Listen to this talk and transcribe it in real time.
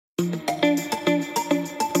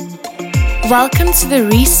Welcome to the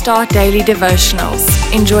Restart Daily Devotionals.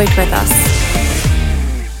 Enjoy it with us.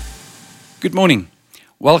 Good morning.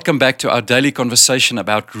 Welcome back to our daily conversation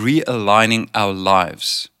about realigning our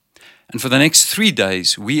lives. And for the next 3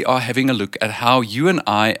 days, we are having a look at how you and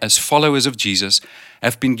I, as followers of Jesus,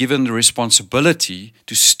 have been given the responsibility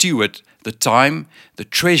to steward the time, the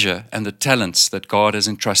treasure, and the talents that God has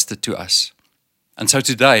entrusted to us. And so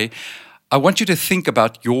today, I want you to think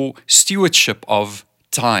about your stewardship of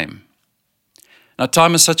time. Now,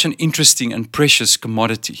 time is such an interesting and precious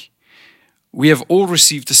commodity. We have all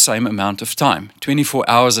received the same amount of time, 24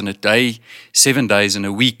 hours in a day, 7 days in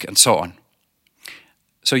a week, and so on.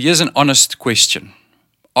 So here's an honest question.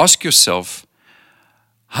 Ask yourself,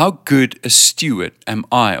 how good a steward am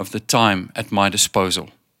I of the time at my disposal?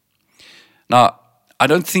 Now, I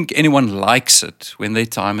don't think anyone likes it when their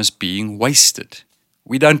time is being wasted.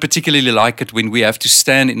 We don't particularly like it when we have to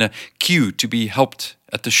stand in a queue to be helped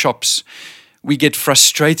at the shops. We get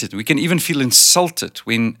frustrated. We can even feel insulted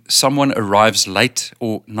when someone arrives late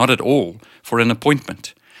or not at all for an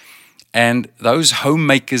appointment. And those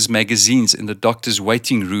homemakers magazines in the doctor's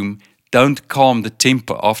waiting room don't calm the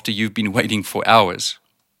temper after you've been waiting for hours.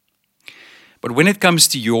 But when it comes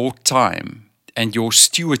to your time and your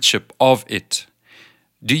stewardship of it,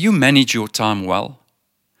 do you manage your time well?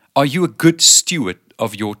 Are you a good steward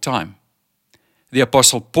of your time? The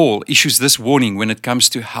Apostle Paul issues this warning when it comes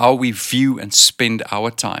to how we view and spend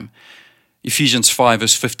our time. Ephesians 5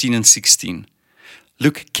 verse 15 and 16.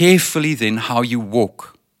 Look carefully then how you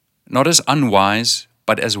walk, not as unwise,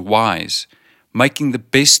 but as wise, making the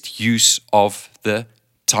best use of the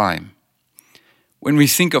time. When we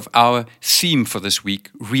think of our theme for this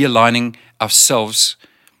week, realigning ourselves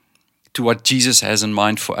to what Jesus has in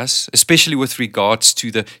mind for us, especially with regards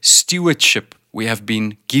to the stewardship we have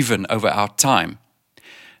been given over our time,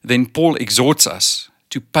 then Paul exhorts us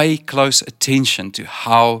to pay close attention to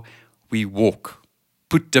how we walk.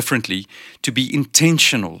 Put differently, to be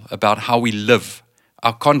intentional about how we live,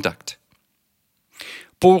 our conduct.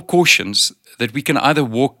 Paul cautions that we can either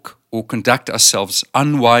walk or conduct ourselves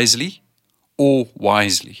unwisely or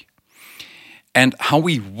wisely. And how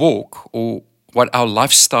we walk, or what our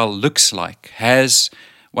lifestyle looks like, has,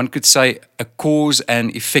 one could say, a cause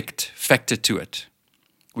and effect factor to it.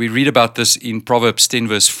 We read about this in Proverbs 10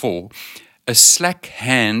 verse 4. A slack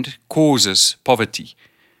hand causes poverty,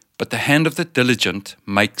 but the hand of the diligent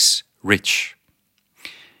makes rich.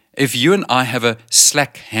 If you and I have a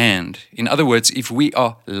slack hand, in other words, if we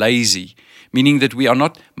are lazy, meaning that we are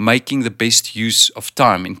not making the best use of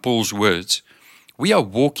time, in Paul's words, we are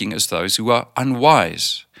walking as those who are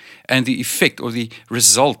unwise, and the effect or the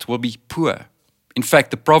result will be poor. In fact,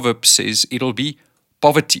 the proverb says it'll be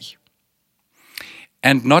poverty.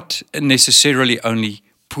 And not necessarily only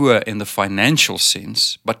poor in the financial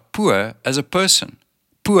sense, but poor as a person,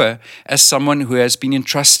 poor as someone who has been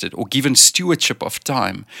entrusted or given stewardship of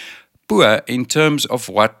time, poor in terms of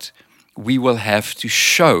what we will have to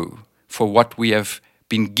show for what we have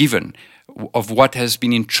been given, of what has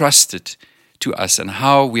been entrusted to us and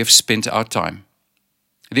how we have spent our time.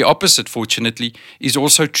 The opposite, fortunately, is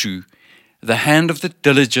also true. The hand of the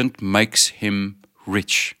diligent makes him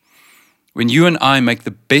rich. When you and I make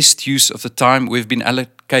the best use of the time we've been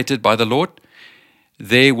allocated by the Lord,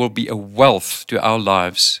 there will be a wealth to our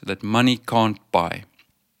lives that money can't buy.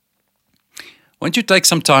 Won't you take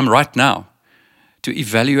some time right now to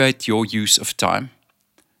evaluate your use of time?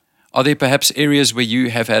 Are there perhaps areas where you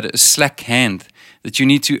have had a slack hand that you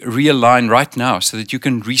need to realign right now so that you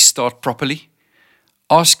can restart properly?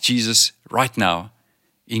 Ask Jesus right now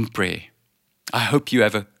in prayer. I hope you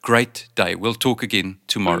have a great day. We'll talk again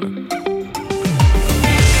tomorrow.